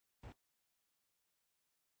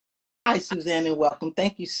Hi, Suzanne, and welcome.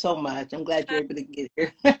 Thank you so much. I'm glad Uh, you're able to get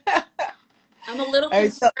here. I'm a little All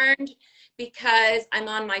right, so concerned because I'm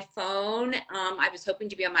on my phone. I was hoping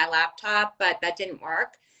to be on my laptop, but that didn't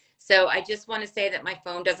work. So I just want to say that my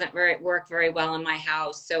phone doesn't work very well in my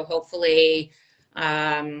house. So hopefully,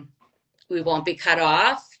 um, we won't be cut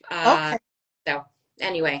off. okay. So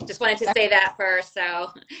anyway, just wanted to say that first. So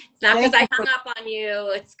it's not because Thank I you hung for up on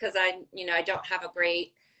you. It's because I don't have a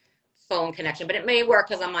great phone connection, but it may work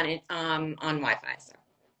because I'm on Wi-Fi. So.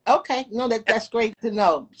 okay. No, that's great to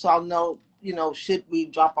know. So I'll know, should we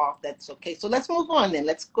drop off, that's okay. So let's move on then.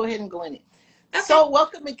 Let's go ahead and go in it. Okay. So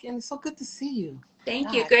welcome again. It's so good to see you.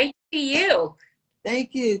 Thank you. God, Great to see you.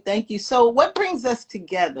 thank you. Thank you. So what brings us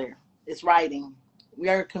together is writing. We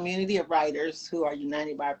are a community of writers who are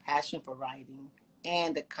united by a passion for writing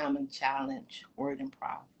and a common challenge, word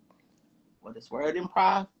improv. What is word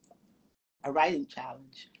improv? A writing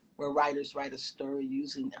challenge where writers write a story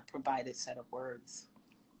using a provided set of words.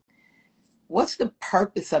 What's the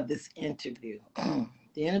purpose of this interview?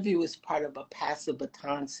 The interview is part of a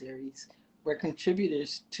Pass-the-Baton series where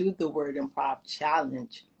contributors to the Word Improv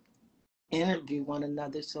Challenge interview one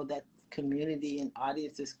another so that community and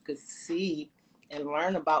audiences could see and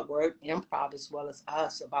learn about word improv as well as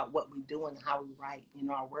us about what we do and how we write in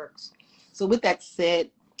our works. So with that said,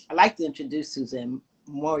 I'd like to introduce Suzanne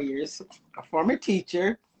Moyers, a former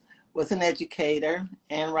teacher, was an educator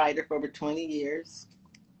and writer for over 20 years.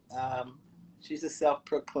 Um, she's a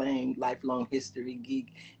self-proclaimed lifelong history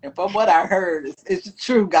geek. And from what I heard, it's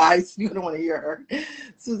true, guys. You don't want to hear her.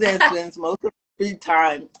 Suzanne spends most of her free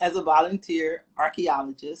time as a volunteer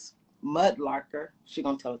archaeologist, mudlarker. She's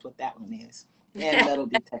going to tell us what that one is, and metal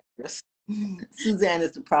detectorist. Suzanne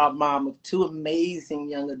is the proud mom of two amazing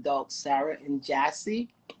young adults, Sarah and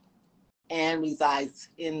Jassy, and resides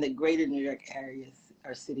in the greater New York area,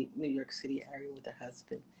 or city, New York City area with her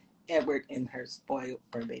husband, Edward, and her spoiled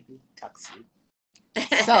fur baby, Tuxie.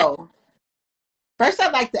 So, first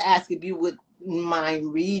I'd like to ask if you would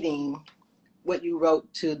mind reading what you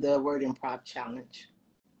wrote to the Word Improv Challenge.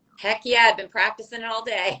 Heck yeah, I've been practicing it all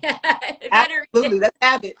day. I better read Absolutely, let's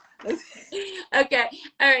have it. it. Okay.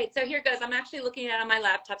 All right. So here goes. I'm actually looking at it on my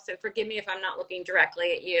laptop, so forgive me if I'm not looking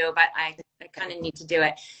directly at you, but I kind of need to do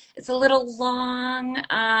it. It's a little long,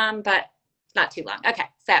 but not too long. Okay.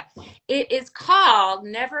 So it is called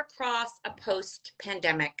Never Cross a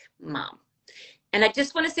Post-Pandemic Mom. And I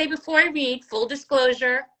just want to say before I read, full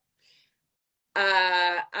disclosure,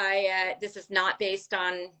 I this is not based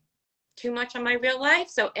on too much on my real life.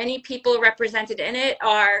 So any people represented in it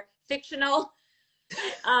are fictional.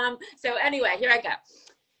 So anyway, here I go.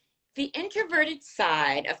 The introverted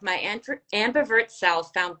side of my ambivert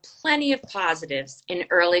self found plenty of positives in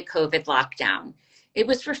early COVID lockdown. It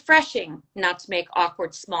was refreshing not to make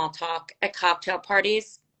awkward small talk at cocktail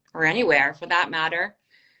parties or anywhere for that matter.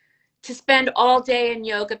 To spend all day in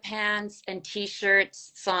yoga pants and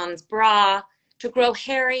t-shirts, sans bra, to grow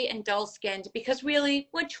hairy and dull-skinned because really,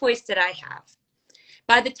 what choice did I have?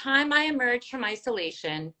 By the time I emerged from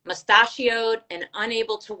isolation, mustachioed and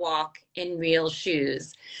unable to walk in real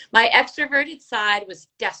shoes, my extroverted side was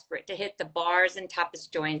desperate to hit the bars and tapas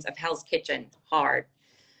joints of Hell's Kitchen hard.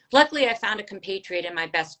 Luckily, I found a compatriot in my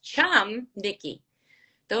best chum, Nikki.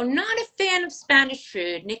 Though not a fan of Spanish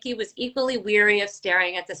food, Nikki was equally weary of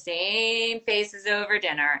staring at the same faces over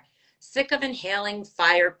dinner, sick of inhaling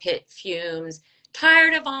fire pit fumes,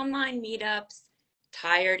 tired of online meetups,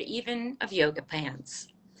 tired even of yoga pants.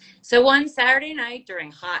 So one Saturday night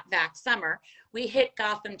during hot vac summer, we hit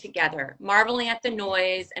Gotham together, marveling at the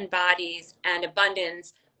noise and bodies and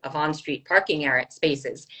abundance of on-street parking area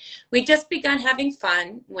spaces. We'd just begun having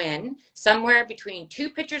fun when, somewhere between two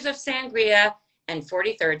pitchers of sangria and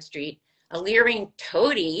 43rd Street, a leering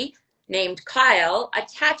toady named Kyle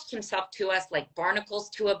attached himself to us like barnacles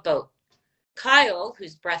to a boat. Kyle,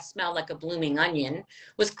 whose breath smelled like a blooming onion,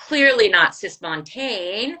 was clearly not Sis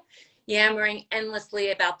Montaigne, yammering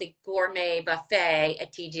endlessly about the gourmet buffet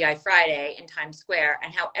at TGI Friday in Times Square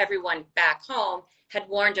and how everyone back home had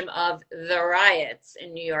warned him of the riots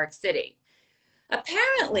in New York City.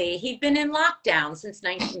 Apparently, he'd been in lockdown since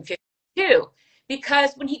 1952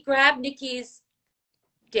 because when he grabbed Nikki's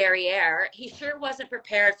derriere, he sure wasn't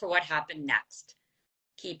prepared for what happened next.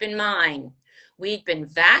 Keep in mind, we'd been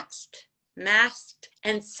vaxxed, masked,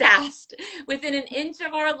 and sassed within an inch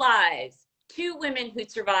of our lives. Two women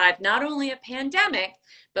who'd survived not only a pandemic,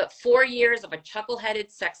 but 4 years of a chuckle-headed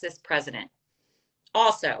sexist president.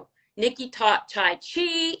 Also, Nikki taught Tai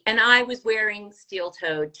Chi, and I was wearing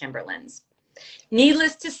steel-toed Timberlands.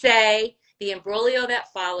 Needless to say, the imbroglio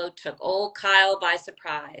that followed took old Kyle by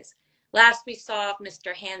surprise. Last we saw of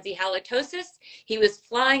Mr. Hansi Halitosis, he was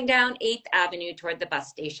flying down 8th Avenue toward the bus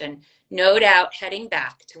station, no doubt heading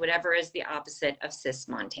back to whatever is the opposite of Cis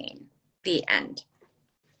Montaigne. The end.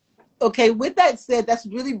 Okay, with that said, that's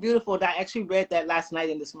really beautiful. I actually read that last night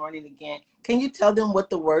and this morning again. Can you tell them what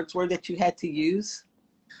the words were that you had to use?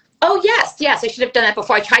 Oh, yes. I should have done that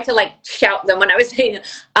before. I tried to like shout them when I was saying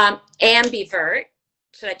ambivert.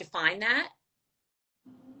 Should I define that?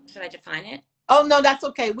 Should I define it? Oh, no, that's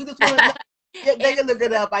okay. We just want to know. They can look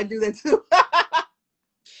it up. I do that too.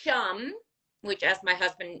 Chum, which, as my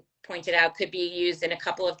husband pointed out, could be used in a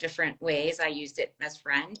couple of different ways. I used it as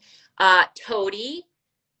friend. Toady.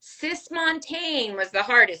 Cis Montaigne was the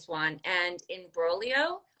hardest one. And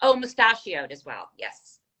imbroglio. Oh, mustachioed as well.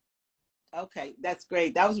 Yes. Okay, that's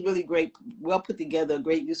great. That was really great. Well put together.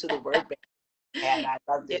 Great use of the word bank. And I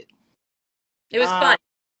loved it. It was fun.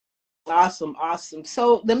 Awesome.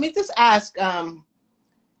 So let me just ask,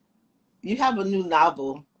 you have a new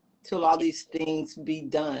novel, Till All These Things Be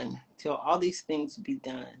Done. Till All These Things Be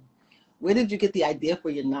Done. Where did you get the idea for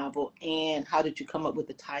your novel, and how did you come up with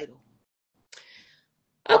the title?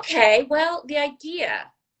 Okay, well,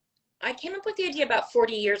 I came up with the idea about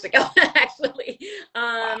 40 years ago, actually.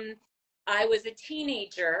 I was a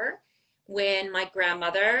teenager when my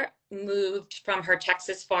grandmother moved from her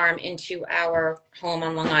Texas farm into our home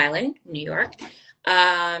on Long Island, New York.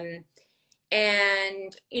 And,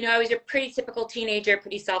 I was a pretty typical teenager,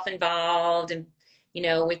 pretty self-involved, and,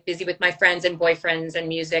 busy with my friends and boyfriends and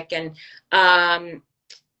music. And,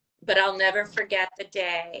 but I'll never forget the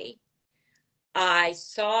day I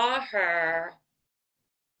saw her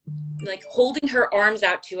like holding her arms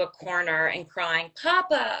out to a corner and crying,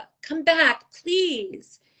 "Papa, come back,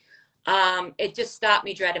 please." It just stopped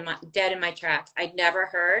me dead in my tracks. I'd never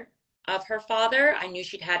heard of her father. I knew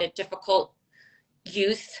she'd had a difficult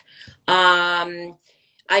youth.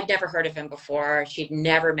 I'd never heard of him before. She'd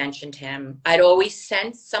never mentioned him. I'd always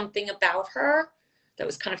sensed something about her that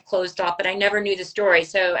was kind of closed off, but I never knew the story.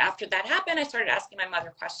 So after that happened, I started asking my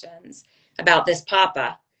mother questions about this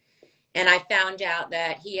Papa. And I found out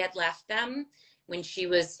that he had left them when she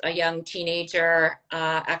was a young teenager.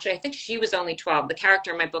 Actually, I think she was only 12. The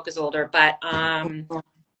character in my book is older, but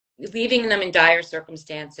leaving them in dire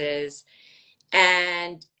circumstances.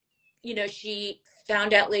 And, she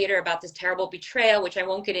found out later about this terrible betrayal, which I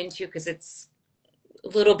won't get into because it's a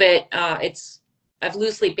little bit, I've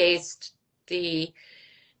loosely based the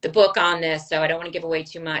book on this, so I don't want to give away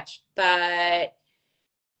too much. But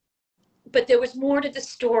there was more to the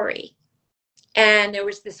story. And there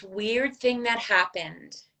was this weird thing that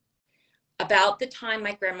happened about the time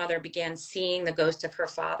my grandmother began seeing the ghost of her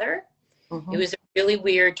father. Mm-hmm. It was a really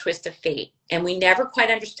weird twist of fate. And we never quite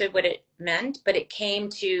understood what it meant, but it came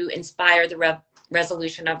to inspire the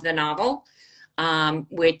resolution of the novel,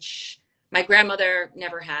 which my grandmother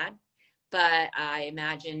never had, but I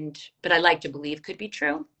like to believe could be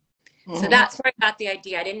true. Mm-hmm. So that's where I got the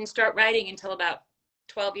idea. I didn't start writing until about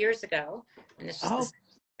 12 years ago. And this was the story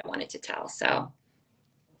I wanted to tell. So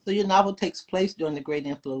your novel takes place during the great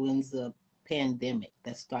influenza pandemic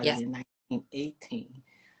that started in 1918.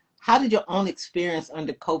 How did your own experience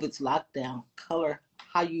under COVID's lockdown color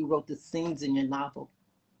how you wrote the scenes in your novel?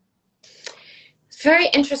 It's very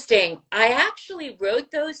interesting. I actually wrote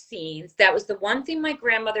those scenes. That was the one thing my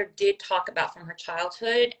grandmother did talk about from her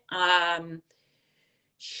childhood.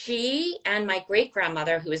 She and my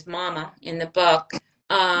great-grandmother, who is Mama in the book,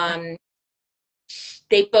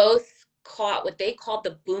 they both caught what they called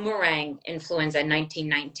the boomerang influenza in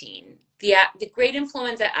 1919. The great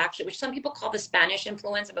influenza, actually, which some people call the Spanish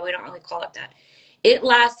influenza, but we don't really call it that. It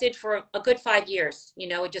lasted for a good 5 years.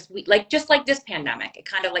 It just like this pandemic. It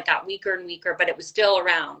kind of like got weaker and weaker, but it was still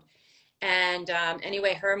around. And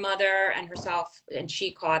anyway, her mother and herself, and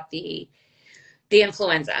she caught the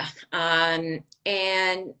influenza.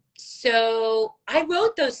 And so I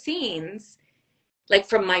wrote those scenes like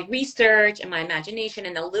from my research and my imagination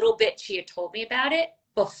and the little bit she had told me about it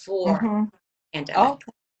before pandemic. Oh,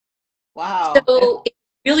 wow. So it's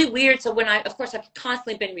really weird. So of course, I've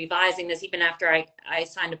constantly been revising this. Even after I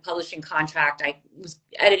signed a publishing contract, I was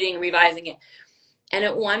editing, revising it. And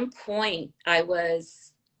at one point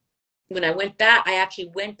when I went back, I actually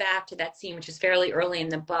went back to that scene, which is fairly early in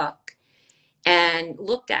the book, and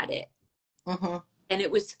looked at it. Mm-hmm. And it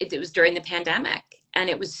was during the pandemic. And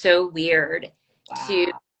it was so weird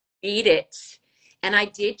to read it. And I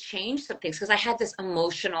did change some things because I had this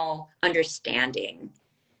emotional understanding,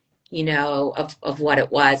 of what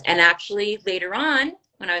it was. And actually later on,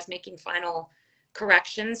 when I was making final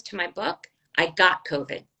corrections to my book, I got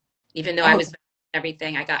COVID, even though I was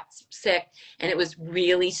everything. I got sick, and it was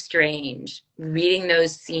really strange reading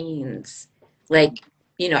those scenes, like,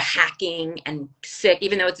 you know, hacking and sick,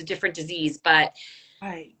 even though it's a different disease. But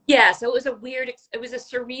Right. yeah, so it was a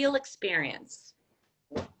surreal experience.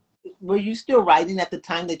 Were you still writing at the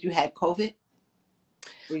time that you had COVID?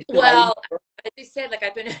 Were you still writing? Well, as I said, like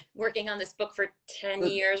I've been working on this book for 10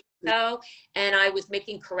 Good. years or so, and I was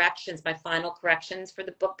making corrections, my final corrections for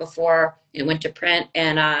the book before it went to print.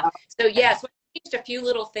 And so, yeah, so I changed a few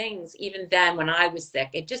little things even then when I was sick.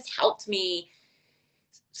 It just helped me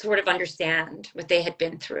sort of understand what they had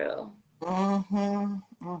been through. Mm-hmm.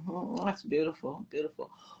 Mm-hmm. That's beautiful.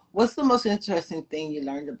 Beautiful. What's the most interesting thing you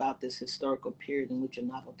learned about this historical period in which your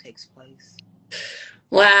novel takes place?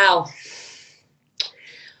 Wow.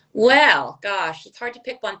 Well, gosh, it's hard to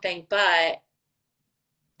pick one thing, but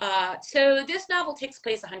so this novel takes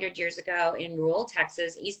place 100 years ago in rural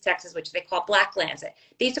Texas, East Texas, which they call Blacklands.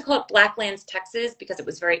 They used to call it Blacklands, Texas, because it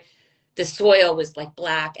was the soil was like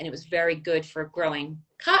black, and it was very good for growing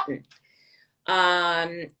cotton.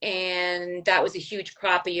 And that was a huge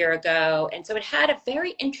crop a year ago. And so it had a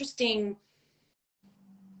very interesting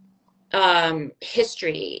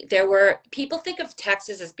history. People think of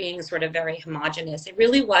Texas as being sort of very homogenous. It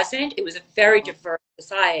really wasn't. It was a very diverse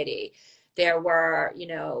society. There were, you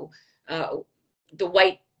know, the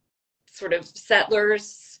white sort of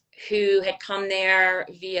settlers who had come there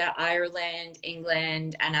via Ireland,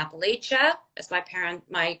 England, and Appalachia, as my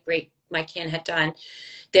kin had done.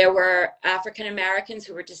 There were African Americans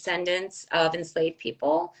who were descendants of enslaved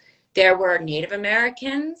people. There were Native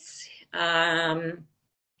Americans. There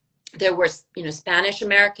were, you know, Spanish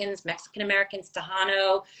Americans, Mexican Americans,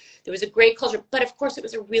 Tejano. There was a great culture, but of course it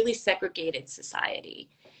was a really segregated society.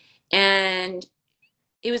 And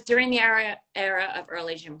it was during the era of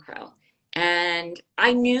early Jim Crow. And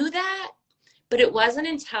I knew that, but it wasn't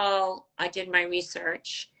until I did my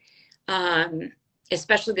research,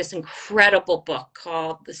 especially this incredible book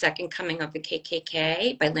called The Second Coming of the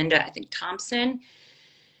KKK by Linda, I think, Thompson.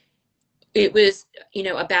 It was, you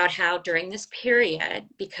know, about how during this period,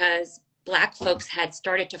 because Black folks had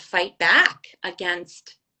started to fight back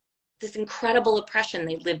against this incredible oppression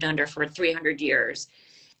they lived under for 300 years.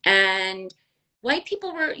 And white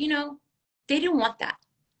people were, you know, they didn't want that.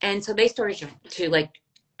 And so they started to like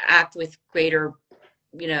act with greater,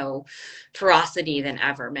 you know, ferocity than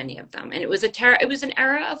ever, many of them. And it was an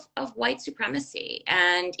era of white supremacy.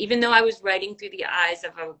 And even though I was writing through the eyes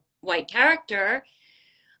of a white character,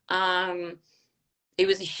 it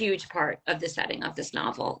was a huge part of the setting of this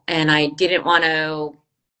novel. And I didn't want to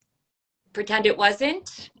pretend it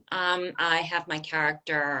wasn't. I have my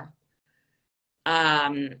character,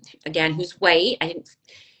 again, who's white.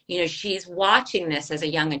 You know, she's watching this as a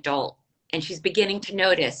young adult, and she's beginning to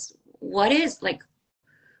notice what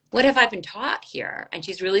have I been taught here? And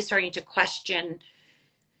she's really starting to question,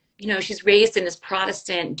 you know, she's raised in this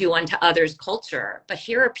Protestant do unto others culture, but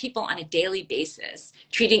here are people on a daily basis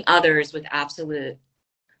treating others with absolute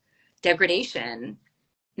degradation,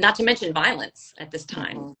 not to mention violence at this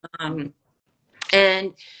time.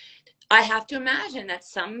 And I have to imagine that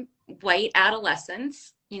some white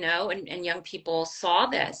adolescents, you know, and young people saw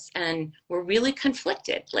this and were really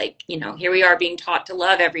conflicted. Like, you know, here we are being taught to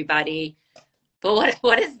love everybody, but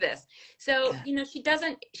what is this? So, you know,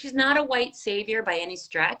 she's not a white savior by any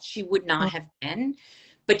stretch. She would not have been,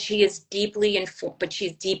 but she is deeply informed, but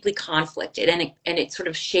she's deeply conflicted, and it sort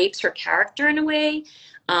of shapes her character in a way,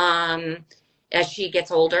 as she gets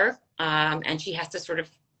older, and she has to sort of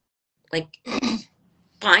like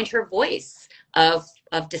find her voice of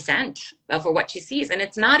dissent over what she sees, and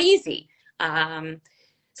it's not easy.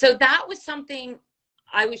 So that was something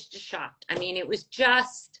I was just shocked. I mean, it was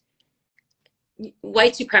just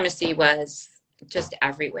white supremacy was just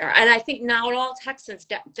everywhere, and I think not all Texans,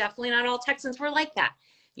 definitely not all Texans, were like that.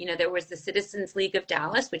 You know, there was the Citizens League of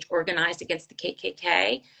Dallas, which organized against the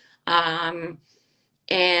KKK,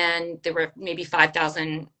 and there were maybe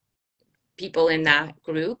 5,000 people in that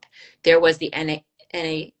group. There was the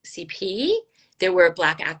NAACP. There were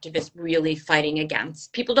Black activists really fighting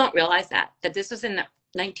against. People don't realize that this was in the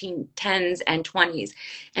 1910s and 20s,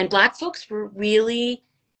 and Black folks were really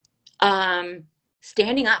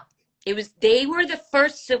standing up. They were the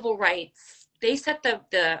first civil rights. They set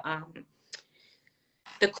the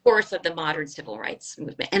course of the modern civil rights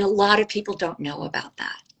movement, and a lot of people don't know about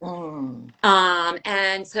that.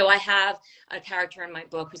 And so I have a character in my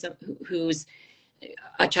book who's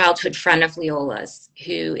a childhood friend of Leola's,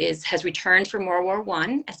 who has returned from World War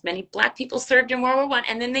I, as many Black people served in World War I,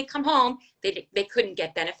 and then they come home. They couldn't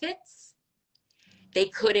get benefits. They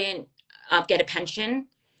couldn't get a pension.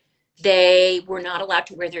 They were not allowed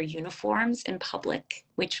to wear their uniforms in public,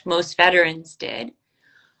 which most veterans did.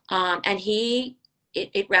 And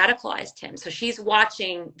it radicalized him. So she's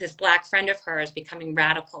watching this Black friend of hers becoming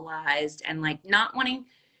radicalized and like not wanting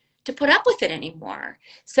to put up with it anymore.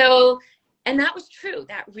 So, and that was true.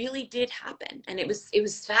 That really did happen. And it was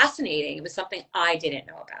fascinating. It was something I didn't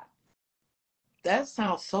know about. That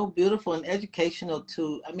sounds so beautiful and educational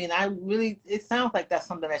too. I mean, it sounds like that's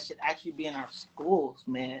something that should actually be in our schools,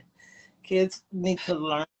 man. Kids need to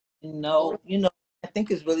learn and know, I think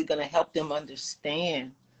it's really going to help them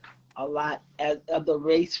understand a lot of the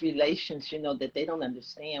race relations, that they don't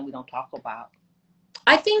understand, we don't talk about.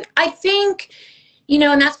 I think,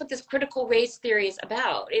 and that's what this critical race theory is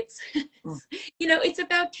about. It's, it's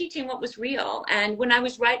about teaching what was real. And when I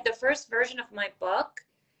was writing the first version of my book,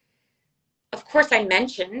 of course I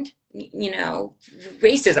mentioned,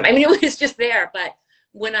 racism. I mean, it was just there. But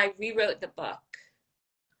when I rewrote the book,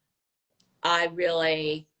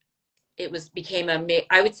 became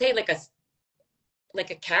I would say like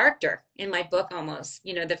a character in my book almost,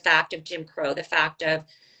 the fact of Jim Crow, the fact of,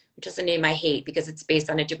 which is a name I hate because it's based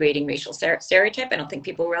on a degrading racial stereotype. I don't think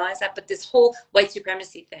people realize that, but this whole white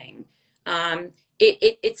supremacy thing,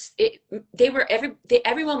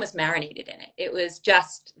 everyone was marinated in it. It was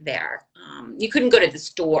just there. You couldn't go to the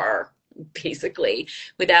store basically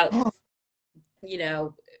without,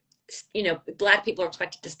 Black people are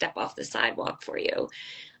expected to step off the sidewalk for you.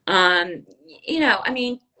 I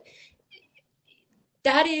mean,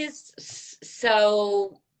 that is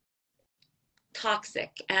so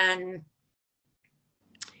toxic. And,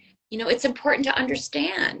 it's important to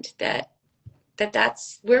understand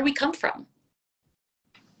that's where we come from.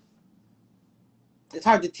 It's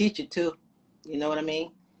hard to teach it too. You know what I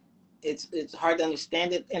mean? It's hard to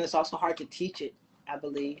understand it, and it's also hard to teach it, I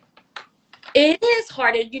believe. It is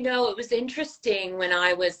hard. And, it was interesting when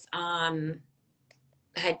I was,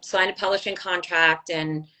 had signed a publishing contract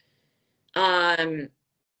and,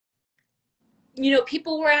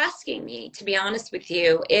 people were asking me, to be honest with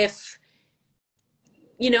you, if,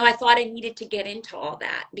 I thought I needed to get into all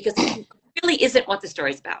that because it really isn't what the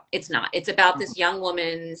story's about. It's not. It's about this young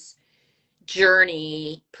woman's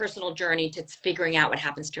journey, personal journey to figuring out what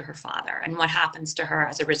happens to her father and what happens to her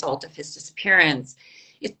as a result of his disappearance.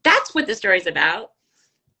 That's what the story's about.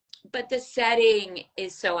 But the setting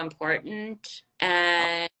is so important.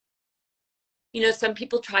 And, some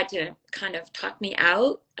people tried to kind of talk me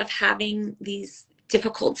out of having these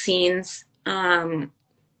difficult scenes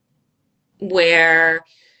where,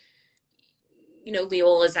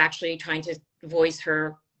 Leola is actually trying to voice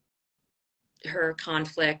her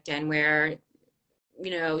conflict, and where,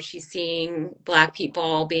 she's seeing Black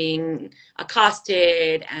people being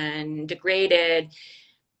accosted and degraded.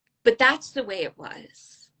 But that's the way it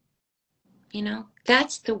was.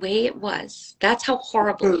 That's the way it was. That's how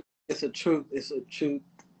horrible. It's a truth. It's a truth.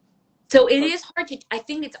 So it is hard I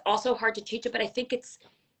think it's also hard to teach it, but I think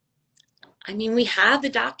we have the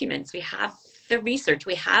documents, we have the research,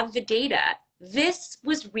 we have the data. This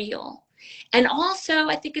was real. And also,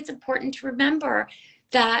 I think it's important to remember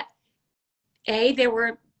that, there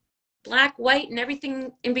were Black, white, and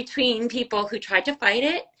everything in between people who tried to fight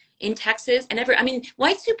it in Texas and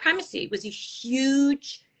white supremacy was a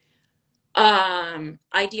huge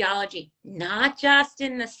ideology, not just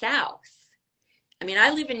in the South. I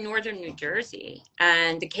live in northern New Jersey,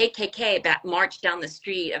 and the KKK marched down the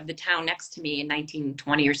street of the town next to me in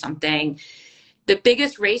 1920 or something. The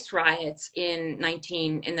biggest race riots in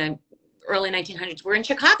the early 1900s were in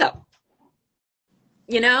Chicago.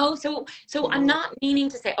 So I'm not meaning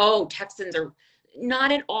to say, oh, Texans are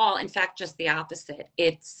not at all. In fact, just the opposite.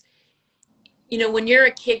 It's, when you're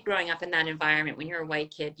a kid growing up in that environment, when you're a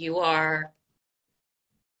white kid, you're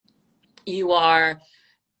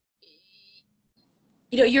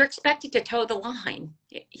expected to toe the line.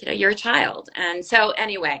 You're a child. And so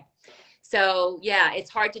anyway, yeah, it's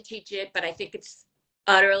hard to teach it, but I think it's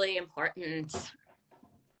utterly important.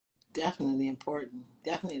 Definitely important.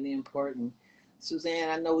 Definitely important. Suzanne,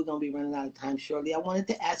 I know we're going to be running out of time shortly. I wanted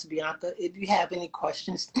to ask Bianca if you have any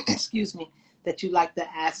questions, excuse me, that you'd like to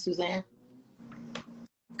ask Suzanne.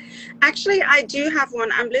 Actually, I do have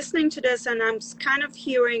one. I'm listening to this and I'm kind of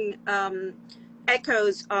hearing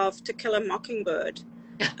echoes of To Kill a Mockingbird,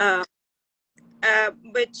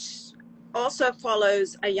 which also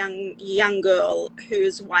follows a young girl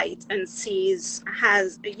who's white and sees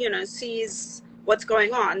what's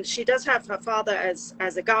going on. She does have her father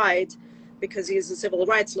as a guide because he's a civil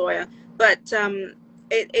rights lawyer, but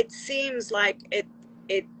it seems like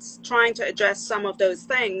it's trying to address some of those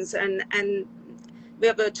things, and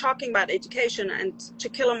we were talking about education, and To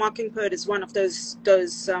Kill a Mockingbird is one of those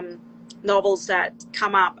novels that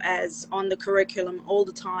come up as on the curriculum all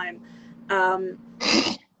the time.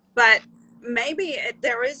 But maybe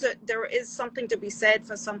there is something to be said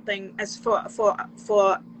for something as for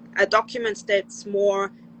a document that's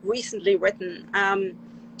more recently written.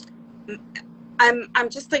 I'm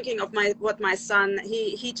just thinking of what my son,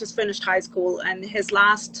 he just finished high school, and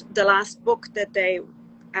the last book that they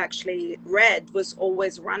actually read was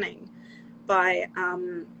Always Running by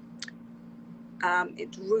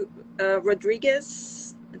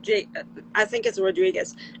Rodriguez. I think it's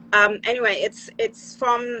Rodriguez. Anyway, it's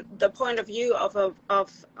from the point of view of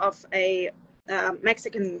a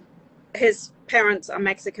Mexican. His parents are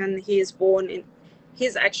Mexican. He's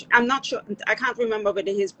actually, I'm not sure, I can't remember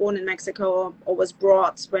whether he's born in Mexico or was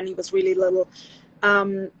brought when he was really little.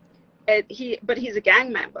 But he's a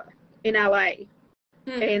gang member in LA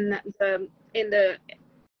in the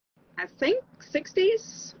I think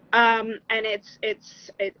 60s. And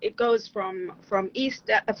it goes from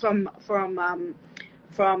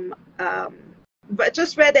but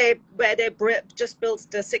just where they just built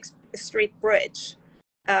the 6th Street Bridge.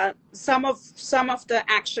 Some of the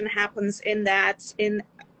action happens in that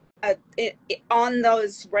on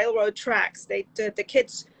those railroad tracks. The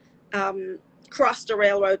kids cross the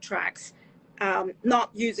railroad tracks, not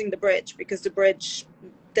using the bridge because the bridge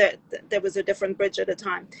there was a different bridge at the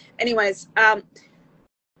time. Anyways, I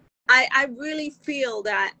really feel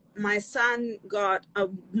that my son got a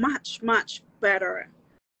much better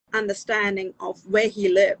understanding of where he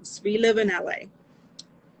lives. We live in LA.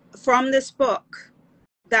 From this book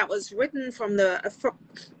that was written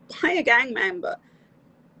by a gang member.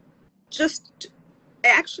 Just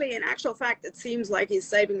actually, in actual fact, it seems like he's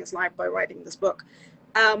saving his life by writing this book.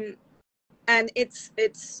 And it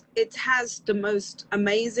has the most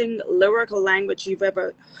amazing lyrical language you've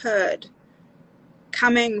ever heard,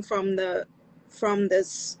 coming from this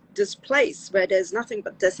place where there's nothing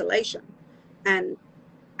but desolation and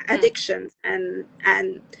addiction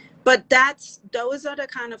but those are the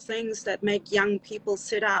kind of things that make young people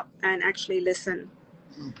sit up and actually listen.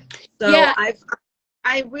 So yeah.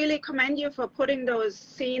 I really commend you for putting those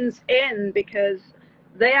scenes in, because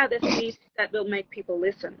they are the scenes that will make people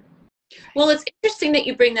listen. Well, it's interesting that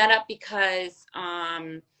you bring that up, because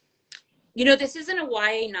this isn't a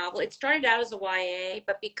YA novel. It started out as a YA,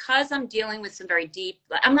 but because I'm dealing with some very deep,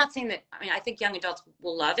 I'm not saying that, I think young adults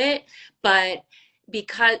will love it, but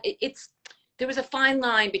because there was a fine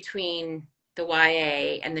line between the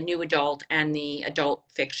YA and the new adult and the adult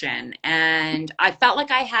fiction. And I felt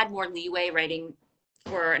like I had more leeway writing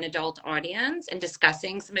for an adult audience and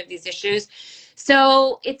discussing some of these issues.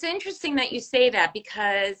 So it's interesting that you say that,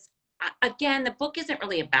 because again, the book isn't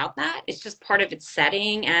really about that. It's just part of its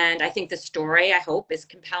setting. And I think the story, I hope, is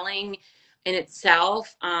compelling in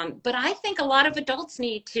itself. But I think a lot of adults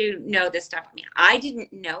need to know this stuff. I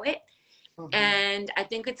didn't know it. And I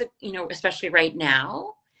think it's, especially right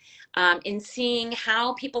now, in seeing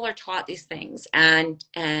how people are taught these things and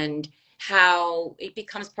how it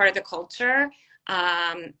becomes part of the culture,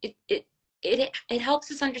 it helps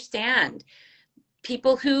us understand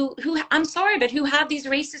people who I'm sorry, but who have these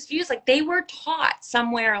racist views. Like, they were taught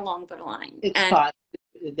somewhere along the line. It helps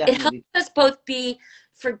us both be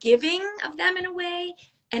forgiving of them in a way,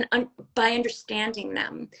 and by understanding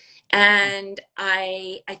them. And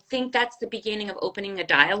I think that's the beginning of opening a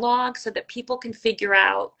dialogue, so that people can figure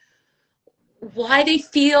out why they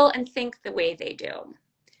feel and think the way they do.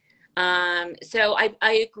 So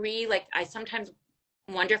I agree. Like, I sometimes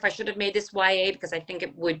wonder if I should have made this YA, because I think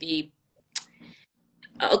it would be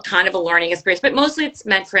a kind of a learning experience, but mostly it's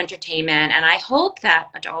meant for entertainment. And I hope that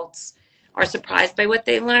adults are surprised by what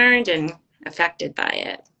they learned and affected by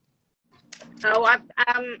it. Oh, I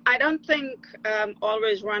don't think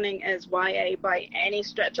Always Running is YA by any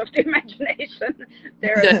stretch of the imagination.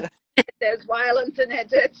 There's violence in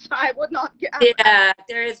it. I would not. Yeah,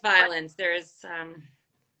 there is violence. There is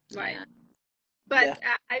right. Yeah. But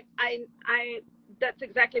yeah. I that's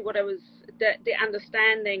exactly what I was. The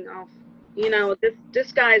understanding of,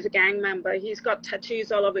 this guy is a gang member. He's got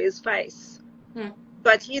tattoos all over his face,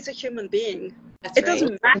 but he's a human being. It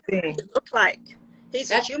doesn't matter what he looks like.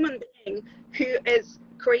 He's a human being who is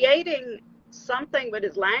creating something with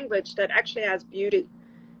his language that actually has beauty.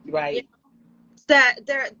 Right.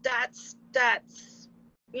 That's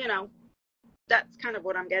kind of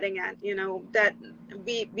what I'm getting at. That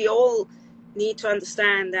we all need to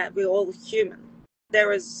understand that we're all human.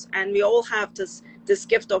 And we all have this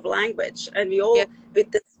gift of language, and we all with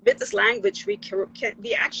this language we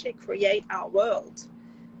actually create our world.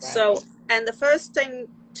 Right. So, and the first thing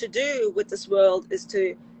to do with this world is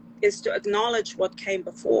to acknowledge what came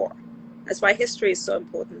before. That's why history is so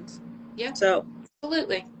important. Yeah. So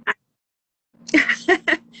absolutely. so,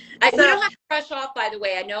 We don't have to rush off, by the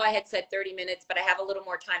way. I know I had said 30 minutes, but I have a little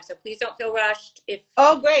more time, so please don't feel rushed.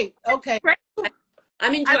 Oh, great. Okay.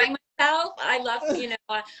 I'm enjoying myself. I love,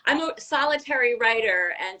 I'm a solitary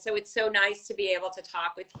writer, and so it's so nice to be able to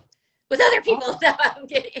talk with other people. No, I'm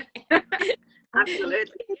kidding.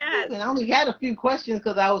 Absolutely. Yes. I only had a few questions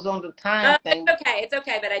because I was on the time thing. It's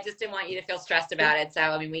okay, but I just didn't want you to feel stressed about it. So,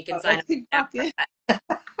 I mean, we can sign up.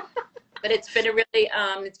 But it's been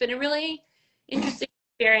a really interesting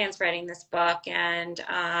experience writing this book, and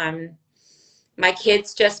my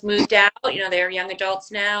kids just moved out. They're young adults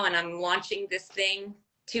now, and I'm launching this thing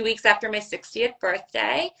 2 weeks after my 60th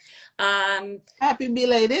birthday. Happy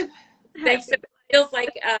belated. Thanks. It feels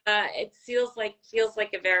like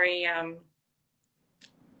a very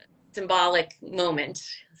symbolic moment.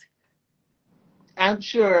 I'm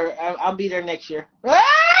sure I'll be there next year.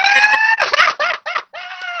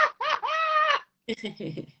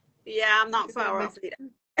 Yeah, I'm not far off either.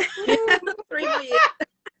 3 more years.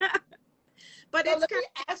 But it's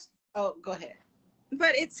go ahead.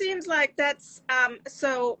 But it seems like that's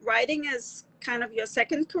so writing is kind of your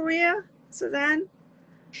second career, Suzanne?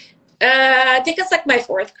 I think it's like my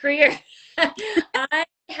fourth career. I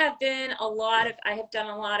have done a lot.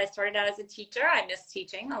 I started out as a teacher. I miss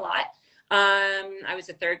teaching a lot. I was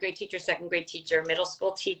a third grade teacher, second grade teacher, middle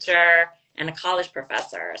school teacher, and a college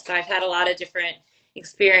professor. So I've had a lot of different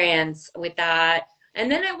experience with that. And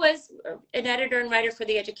then I was an editor and writer for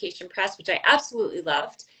the Education Press, which I absolutely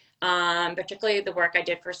loved, particularly the work I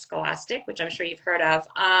did for Scholastic, which I'm sure you've heard of.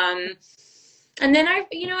 And then I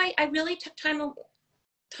really took time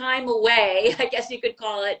away, I guess you could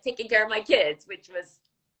call it, taking care of my kids, which was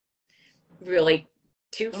really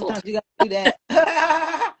too full. Sometimes you got to do that.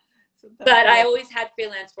 But I always had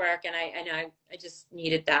freelance work, and I just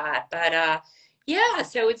needed that. But yeah,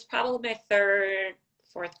 so it's probably my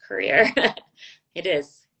fourth career. It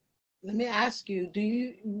is. Let me ask you,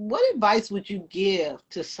 what advice would you give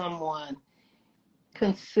to someone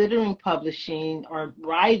considering publishing or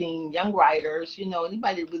writing, young writers,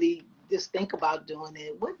 anybody really just think about doing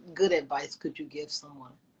it? What good advice could you give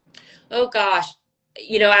someone? Oh gosh.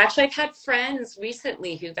 Actually I've had friends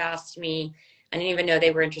recently who've asked me, I didn't even know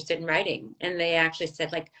they were interested in writing. And they actually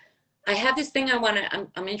said, like, I have this thing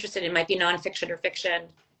I'm interested in. It might be nonfiction or fiction.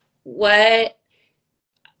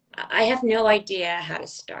 I have no idea how to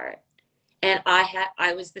start. And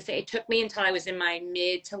I was the same. It took me until I was in my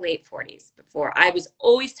mid to late 40s before I was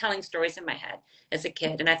always telling stories in my head as a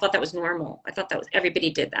kid. And I thought that was normal. I thought everybody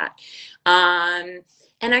did that. And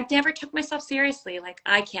I never took myself seriously. Like,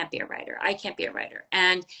 I can't be a writer. I can't be a writer.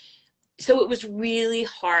 And so it was really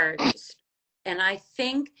hard. And I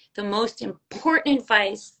think the most important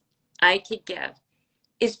advice I could give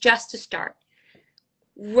is just to start.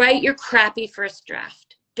 Write your crappy first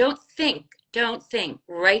draft. Don't think.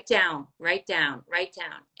 Write down.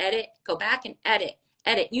 Edit, go back and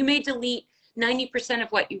edit. You may delete 90%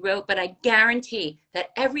 of what you wrote, but I guarantee that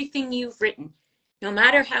everything you've written, no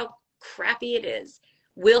matter how crappy it is,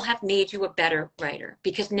 will have made you a better writer,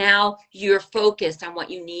 because now you're focused on what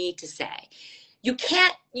you need to say.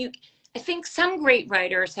 I think several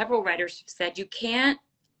writers have said you can't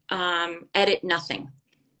edit nothing.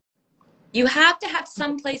 You have to have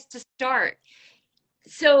some place to start.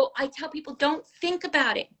 So I tell people, don't think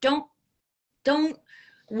about it. Don't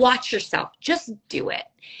watch yourself. Just do it.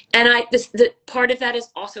 And the part of that is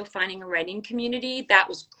also finding a writing community. That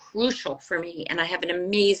was crucial for me. And I have an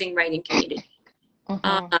amazing writing community.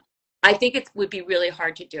 I think it would be really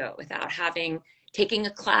hard to do it without taking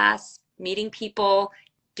a class, meeting people,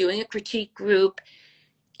 doing a critique group.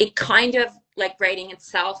 It kind of, like writing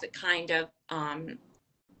itself, it kind of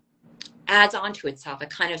adds on to itself. It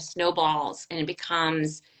kind of snowballs and it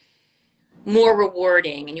becomes more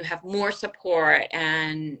rewarding, and you have more support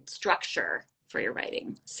and structure for your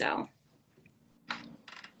writing. So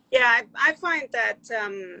yeah, I find that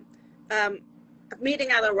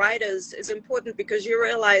meeting other writers is important, because you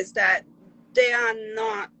realize that they are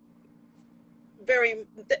not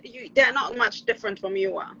they're not much different from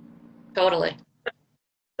you are. Totally.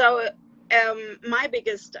 So my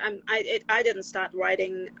biggest, I didn't start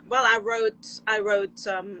writing. Well, I wrote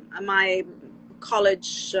my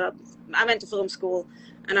college. I went to film school,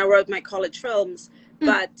 and I wrote my college films.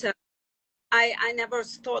 But I never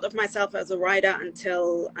thought of myself as a writer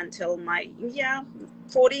until my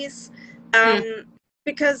 40s,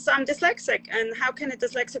 because I'm dyslexic. And how can a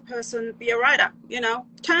dyslexic person be a writer?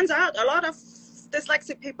 Turns out a lot of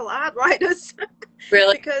dyslexic people are writers.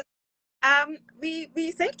 Really? Because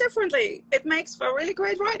We think differently. It makes for really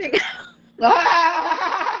great writing.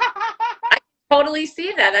 I totally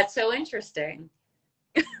see that. That's so interesting.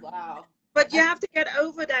 Wow. But you have to get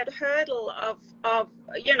over that hurdle of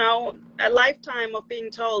a lifetime of being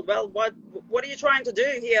told, well, what are you trying to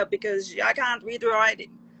do here? Because I can't read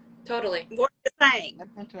writing. Totally. What are you saying?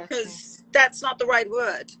 That's interesting. Because that's not the right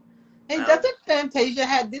word. Hey, Well, didn't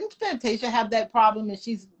Fantasia have that problem, and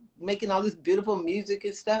she's making all this beautiful music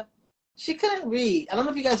and stuff? She couldn't read. I don't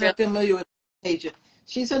know if you guys are familiar with Fantasia.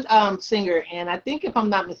 She's a singer, and I think, if I'm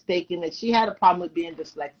not mistaken, that she had a problem with being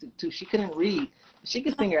dyslexic too. She couldn't read. She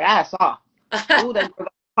could sing her ass off. Ooh, that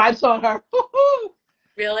pipes on her.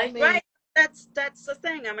 Really? I mean, right. That's the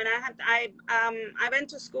thing. I mean, I went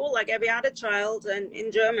to school like every other child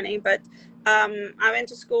in Germany, but I went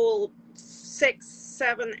to school 6,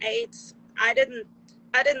 7, 8. I didn't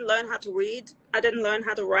learn how to read. I didn't learn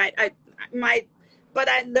how to write. But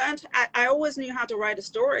I learned. I always knew how to write a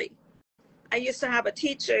story. I used to have a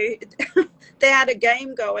teacher. They had a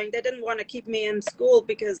game going. They didn't want to keep me in school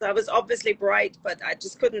because I was obviously bright, but I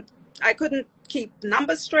just couldn't. I couldn't keep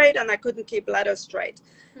numbers straight, and I couldn't keep letters straight.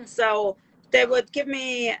 So they would give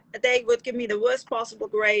me the worst possible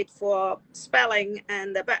grade for spelling,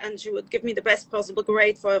 and she would give me the best possible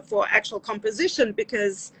grade for actual composition,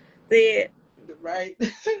 because the writing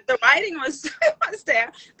was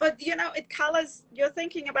there. But it colors. You're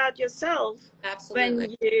thinking about yourself.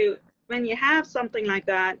 Absolutely. When you have something like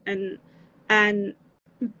that, and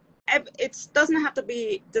it doesn't have to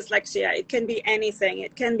be dyslexia. It can be anything.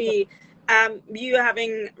 It can be you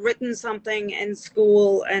having written something in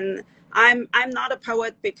school. And I'm not a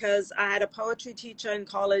poet because I had a poetry teacher in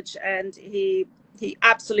college, and he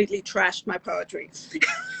absolutely trashed my poetry.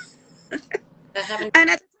 And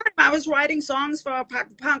at the time, I was writing songs for a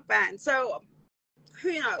punk band. So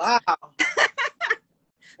who knows? wow.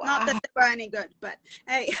 Not that they were any good, but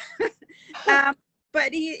hey.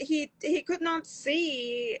 But he could not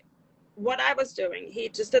see what I was doing. He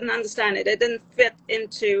just didn't understand it. It didn't fit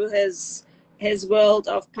into his world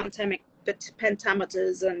of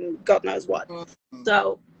pentameters and God knows what. Mm-hmm.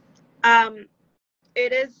 So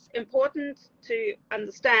it is important to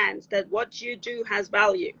understand that what you do has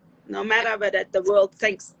value, no matter whether the world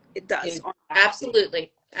thinks it does.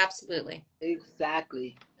 Absolutely. Absolutely.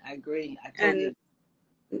 Exactly. I agree. I totally agree.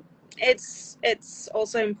 It's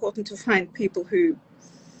also important to find people who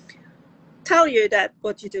tell you that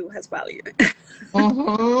what you do has value. So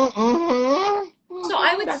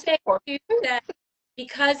I would say that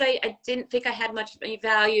because I didn't think I had much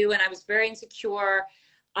value, and I was very insecure,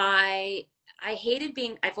 I hated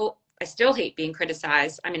being, I still hate being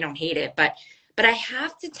criticized. I mean, I don't hate it, but I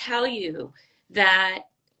have to tell you that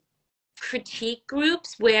critique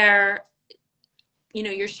groups where,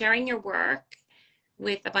 you're sharing your work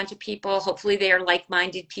with a bunch of people, hopefully they are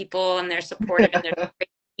like-minded people and they're supportive and they're a great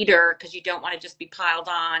leader, because you don't want to just be piled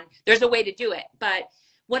on. There's a way to do it. But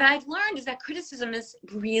what I've learned is that criticism is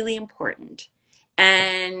really important,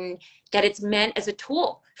 and that it's meant as a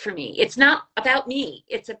tool for me. It's not about me.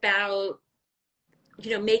 It's about,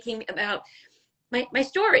 making about my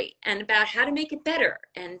story and about how to make it better.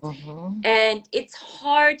 And and it's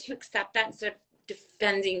hard to accept that instead of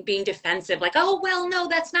being defensive, like, oh, well, no,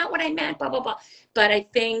 that's not what I meant, blah, blah, blah. But I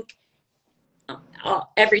think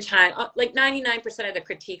every time, like 99% of the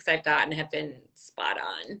critiques I've gotten have been spot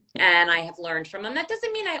on, and I have learned from them. That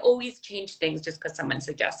doesn't mean I always change things just because someone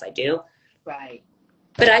suggests I do. Right.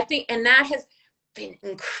 But I think, and that has been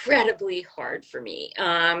incredibly hard for me.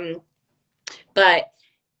 But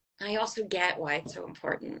I also get why it's so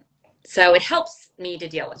important. So it helps me to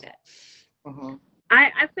deal with it.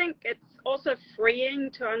 I think it's also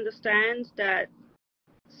freeing to understand that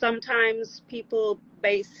sometimes people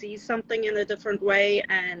may see something in a different way,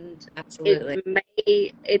 and absolutely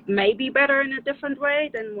it may be better in a different way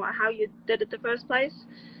than how you did it the first place.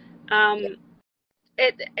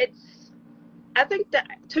 It's I think that,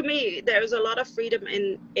 to me, there's a lot of freedom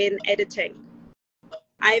in editing.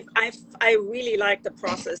 I really like the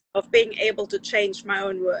process of being able to change my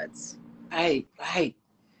own words. Right. I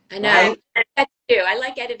know. Right? I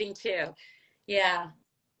like editing too. Yeah.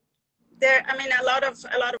 A lot of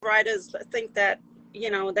writers think that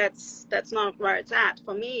that's not where it's at.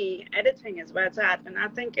 For me, editing is where it's at, and I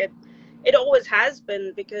think it always has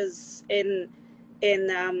been, because in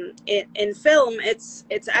film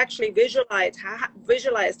it's actually visualized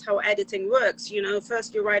how editing works.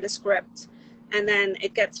 First you write a script, and then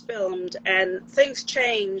it gets filmed, and things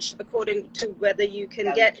change according to whether you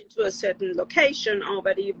can get into a certain location, or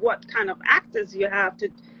what kind of actors you have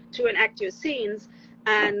to enact your scenes,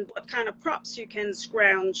 and what kind of props you can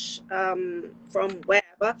scrounge from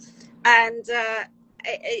wherever whatever, and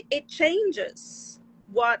it changes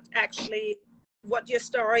what your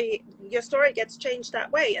story gets changed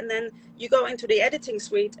that way, and then you go into the editing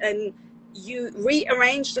suite and you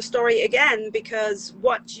rearrange the story again, because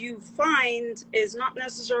what you find is not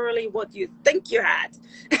necessarily what you think you had.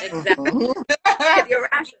 Exactly. Your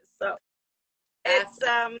rashes. So it's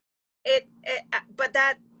but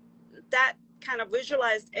that kind of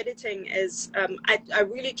visualized editing is I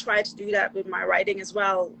really try to do that with my writing as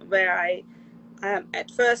well, where I at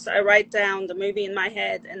first I write down the movie in my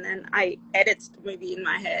head, and then I edit the movie in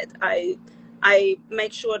my head. I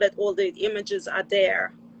make sure that all the images are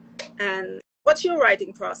there. And what's your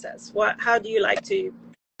writing process? How do you like to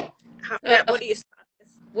what do you start with?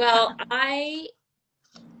 Well, I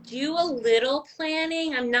do a little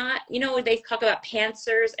planning. I'm not, they talk about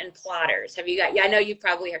pantsers and plotters. Yeah, I know you've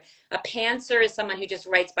probably heard. A pantser is someone who just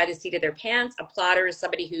writes by the seat of their pants. A plotter is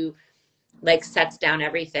somebody who like sets down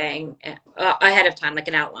everything ahead of time, like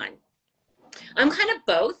an outline. I'm kind of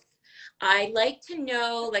both. I like to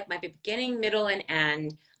know like my beginning, middle, and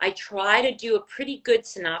end. I try to do a pretty good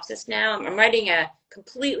synopsis now. I'm writing a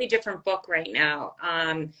completely different book right now.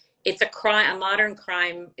 It's a modern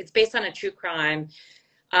crime. It's based on a true crime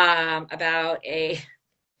about it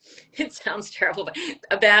sounds terrible, but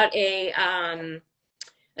about a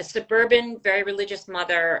suburban, very religious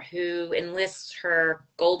mother who enlists her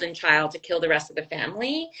golden child to kill the rest of the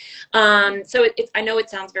family. So I know it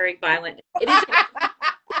sounds very violent. It is.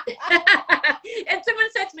 And someone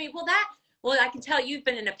said to me, well, I can tell you've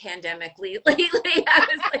been in a pandemic lately. I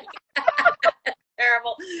was like,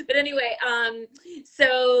 terrible. But anyway,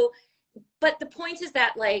 but the point is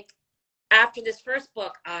that like, after this first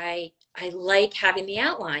book, I like having the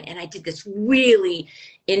outline, and I did this really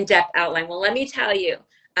in-depth outline. Well, let me tell you,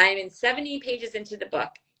 I'm in 70 pages into the book,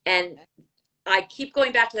 and I keep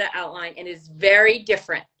going back to that outline, and it's very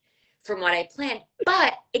different from what I planned,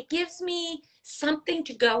 but it gives me something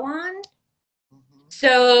to go on.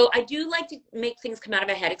 So I do like to make things come out of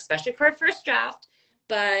my head, especially for a first draft,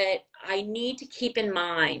 but I need to keep in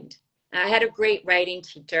mind. I had a great writing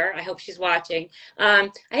teacher. I hope she's watching. I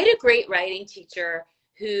had a great writing teacher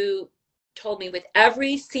who told me with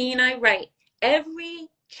every scene I write, every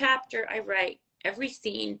chapter I write, every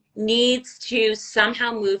scene needs to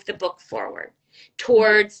somehow move the book forward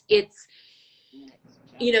towards its,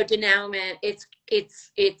 denouement,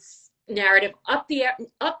 its narrative, up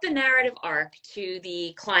the narrative arc to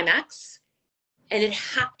the climax. And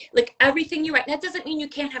like everything you write, that doesn't mean you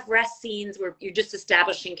can't have rest scenes where you're just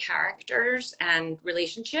establishing characters and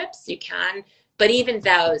relationships. You can, but even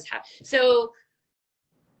those have. So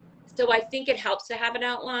I think it helps to have an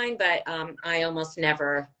outline, but I almost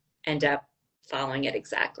never end up following it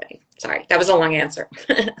exactly. Sorry, that was a long answer.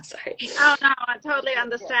 Sorry. Oh no, I totally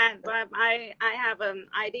understand. But I have an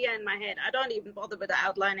idea in my head. I don't even bother with the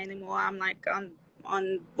outline anymore. I'm like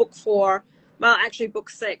on book 4. Well, actually book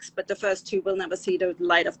 6, but the first 2 will never see the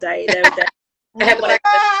light of day. And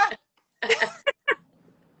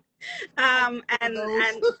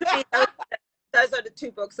those are the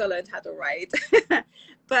 2 books I learned how to write.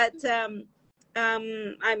 But I'm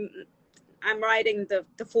writing the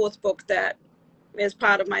 4th book that is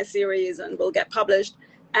part of my series and will get published.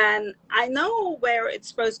 And I know where it's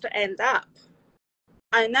supposed to end up.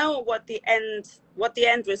 I know what the end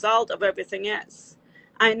result of everything is.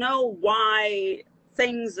 I know why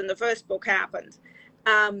things in the first book happened,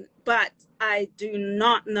 but I do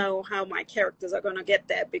not know how my characters are going to get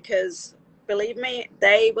there, because, believe me,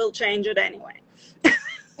 they will change it anyway.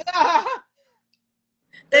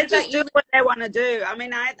 They just do what they want to do. I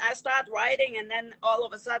mean, I start writing, and then all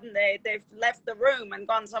of a sudden they've left the room and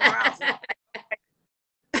gone somewhere else.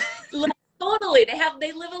 Totally.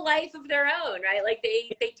 They live a life of their own, right? Like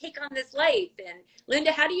they take on this life. And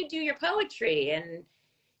Linda, how do you do your poetry? And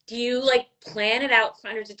do you like plan it out,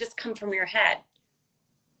 or does it just come from your head?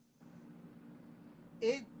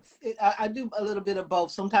 I do a little bit of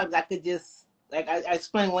both. Sometimes I could just, like I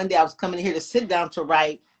explained one day, I was coming here to sit down to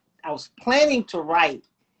write. I was planning to write,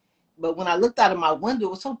 but when I looked out of my window,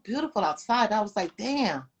 it was so beautiful outside. I was like,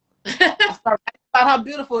 damn. I started writing about how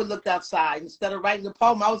beautiful it looked outside instead of writing the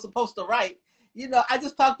poem I was supposed to write. I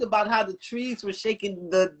just talked about how the trees were shaking,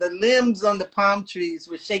 the limbs on the palm trees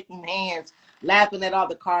were shaking hands, laughing at all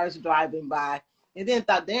the cars driving by. And then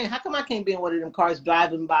thought, damn, how come I can't be in one of them cars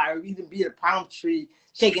driving by, or even be a palm tree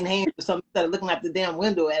shaking hands or something, instead of looking out the damn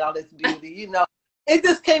window at all this beauty, It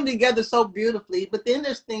just came together so beautifully. But then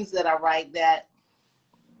there's things that I write that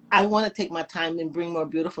I want to take my time and bring more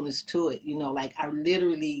beautifulness to it. Like I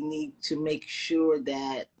literally need to make sure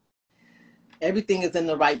that everything is in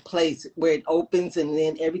the right place where it opens, and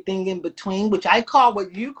then everything in between, which I call,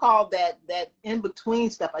 what you call that in between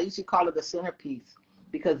stuff, I usually call it a centerpiece,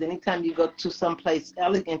 because anytime you go to some place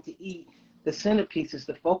elegant to eat, the centerpiece is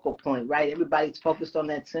the focal point, right? Everybody's focused on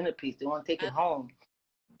that centerpiece. They want to take it home.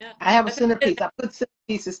 Yeah. I have a centerpiece. I put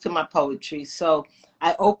centerpieces to my poetry. So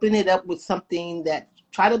I open it up with something that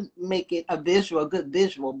try to make it a good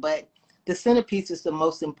visual, but the centerpiece is the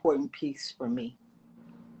most important piece for me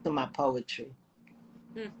to my poetry.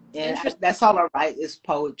 And that's all I write is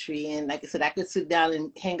poetry. And like I said, I could sit down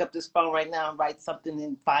and hang up this phone right now and write something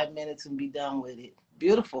in 5 minutes and be done with it.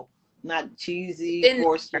 Beautiful, not cheesy,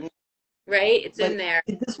 forced. Right? It's in there.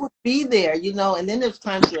 It just would be there, you know. And then there's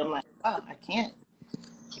times where I'm like, oh, I can't.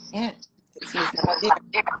 It's not there.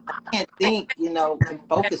 I can't think, you know, and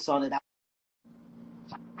focus on it.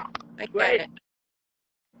 I get it.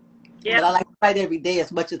 Yeah. But I like to write every day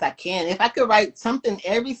as much as I can. If I could write something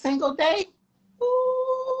every single day,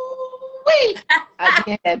 wait,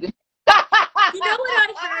 I can't. You know what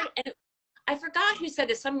I heard? And I forgot who said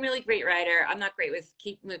this. Some really great writer. I'm not great with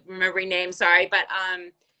remembering names. Sorry, but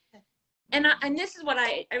and this is what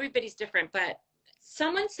everybody's different. But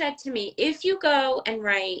someone said to me, if you go and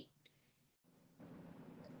write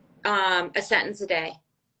a sentence a day,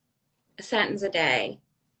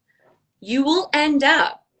 you will end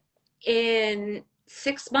up in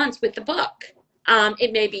 6 months with the book.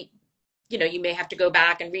 It may be, you know, you may have to go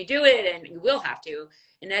back and redo it, and you will have to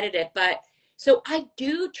and edit it. But so I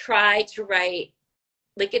do try to write,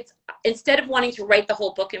 like, it's instead of wanting to write the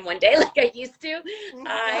whole book in one day like I used to,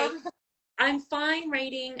 I'm fine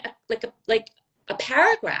writing like a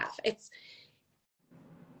paragraph. It's,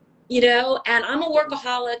 you know, and I'm a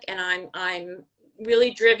workaholic and I'm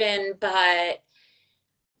really driven, but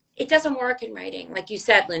it doesn't work in writing. Like you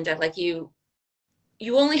said, Linda, like you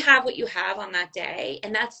only have what you have on that day,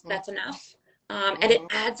 and that's enough. And it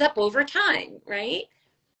adds up over time, right?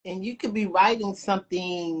 And you could be writing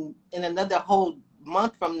something in another whole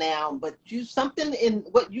month from now, but something in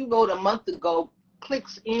what you wrote a month ago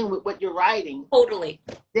clicks in with what you're writing. Totally.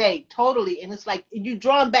 Totally. And it's like you're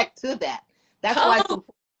drawn back to that. That's why it's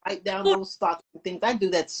important to write down those thoughts and things. I do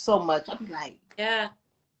that so much. I'm like, yeah,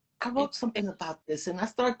 I wrote something about this, and I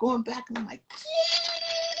start going back, and I'm like,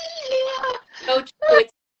 yeah. So true.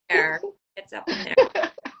 It's there. It's up in there.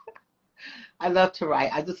 I love to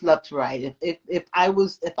write. I just love to write. If I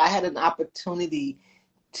had an opportunity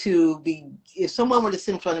if someone were to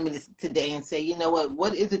sit in front of me today and say, you know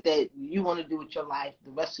what is it that you want to do with your life,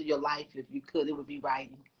 the rest of your life, if you could, it would be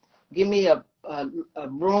writing. Give me a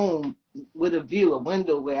room with a view, a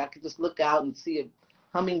window where I could just look out and see a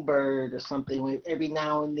hummingbird or something every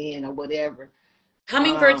now and then or whatever.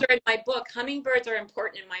 Hummingbirds are in my book. Hummingbirds are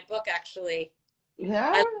important in my book, actually.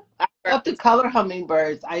 Yeah, I love to color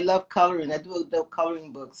hummingbirds. I love coloring. I do adult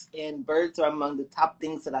coloring books, and birds are among the top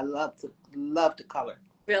things that I love to color.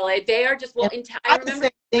 Really, they are just I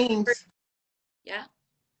remember things. Yeah.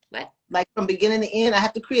 What? Like from beginning to end, I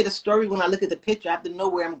have to create a story. When I look at the picture, I have to know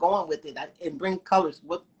where I'm going with it and bring colors.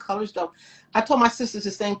 What colors do I told my sisters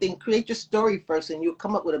the same thing. Create your story first, and you'll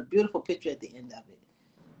come up with a beautiful picture at the end of it.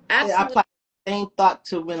 Absolutely. I apply the same thought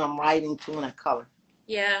to when I'm writing to when I color.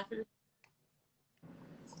 Yeah.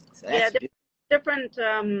 So yeah, different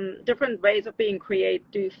ways of being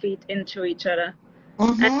creative do feed into each other.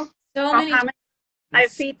 Mm-hmm. So many. I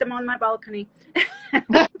feed them on my balcony.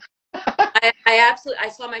 I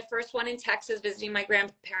saw my first one in Texas visiting my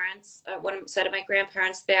grandparents, one set of my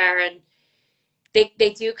grandparents there, and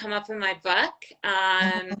they do come up in my book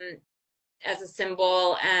as a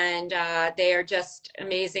symbol, and they are just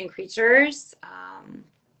amazing creatures.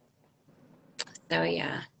 So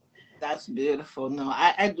yeah. That's beautiful. No,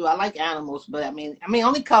 I do. I like animals, but I mean,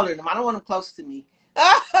 only color them. I don't want them close to me.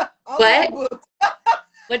 What?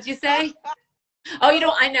 What'd you say? Oh, you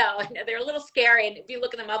don't. I know. They're a little scary, and if you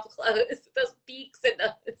look at them up close, those beaks and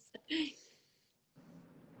those.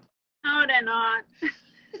 No, they're not.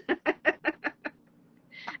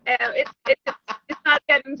 It's not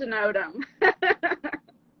getting to know them.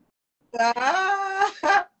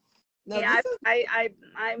 No, yeah, I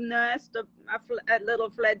nursed a little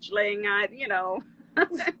fledgling. No,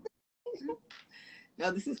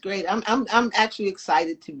 this is great. I'm actually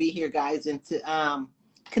excited to be here, guys, and to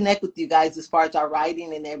connect with you guys as far as our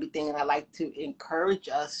writing and everything. And I like to encourage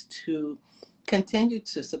us to continue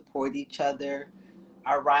to support each other,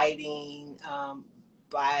 our writing,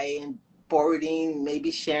 by forwarding,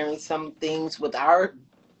 maybe sharing some things with our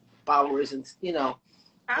followers, and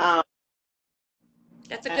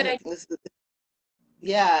that's a good idea.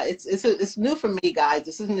 Yeah, it's new for me, guys.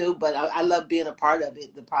 This is new, but I love being a part of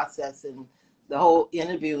it, the process, and the whole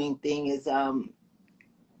interviewing thing is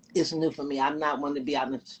new for me. I'm not one to be out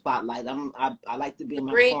in the spotlight. I like to be in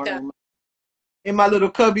my Great corner, though. in my little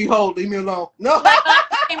cubby hole. Leave me alone. No. Like, I'm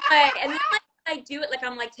the same way. And then like I do it, like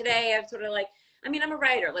I'm like today, I'm sort of like, I mean, I'm a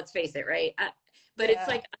writer, let's face it, right? But it's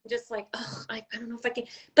like, I'm just like, oh, I don't know if I can.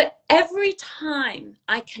 But every time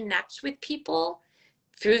I connect with people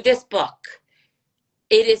through this book,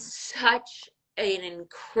 it is such an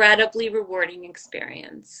incredibly rewarding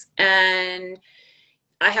experience. And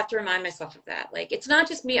I have to remind myself of that. Like, it's not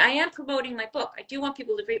just me. I am promoting my book. I do want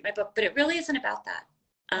people to read my book, but it really isn't about that.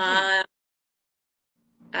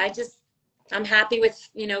 I'm happy with,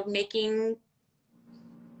 making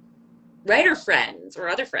writer friends or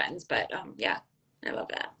other friends, but yeah, I love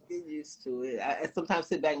that. Get used to it. I sometimes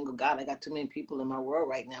sit back and go, God, I got too many people in my world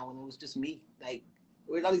right now when it was just me. Like,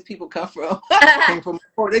 where'd all these people come from?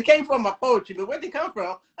 They came from my poetry, but where'd they come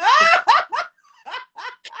from?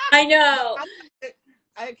 I know.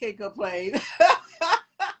 I can't complain.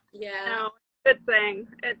 Yeah. No, good thing.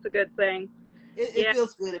 It's a good thing. It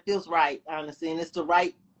feels good. It feels right, honestly, and it's the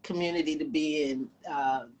right community to be in.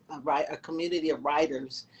 A community of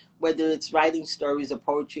writers, whether it's writing stories or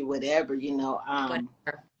poetry, whatever.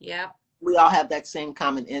 Yeah. We all have that same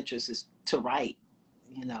common interest, is to write.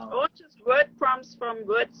 Or just word prompts from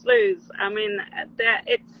Wordsleuth. I mean,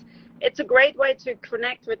 it's a great way to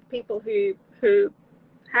connect with people who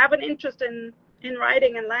have an interest in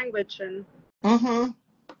writing and language and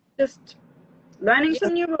just learning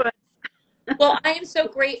some new words. Well, I am so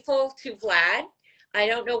grateful to Vlad. I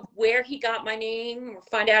don't know where he got my name or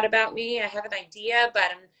find out about me. I have an idea,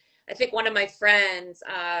 but I think one of my friends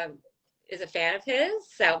is a fan of his.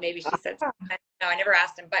 So maybe she said something. No, I never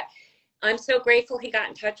asked him, but I'm so grateful he got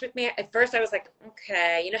in touch with me. At first I was like,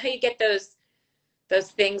 okay, you know how you get those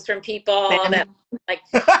things from people that like,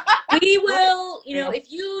 we will,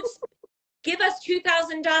 if you give us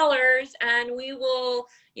 $2,000 and we will,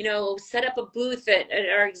 set up a booth at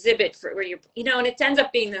our exhibit for where and it ends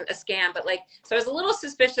up being a scam. But so I was a little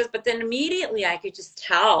suspicious, but then immediately I could just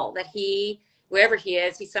tell that wherever he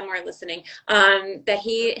is, he's somewhere listening, that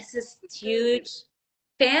he is this huge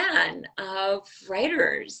fan of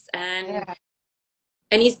writers. And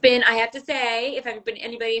he's been, I have to say, if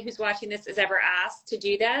anybody who's watching this has ever asked to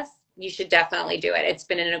do this, you should definitely do it. It's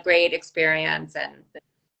been a great experience. And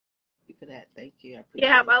for that. Thank you.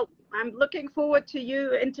 Yeah, well, I'm looking forward to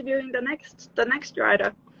you interviewing the next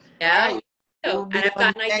writer. Yeah. And I've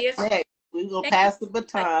gotten ideas. We will pass the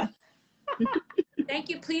baton. Thank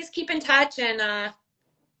you. Please keep in touch and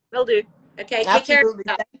Will do. Okay, Absolutely.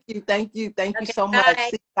 Take care. Thank you so bye. much.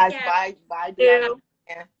 See you guys. Yeah. Bye.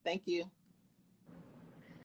 Yeah. Thank you.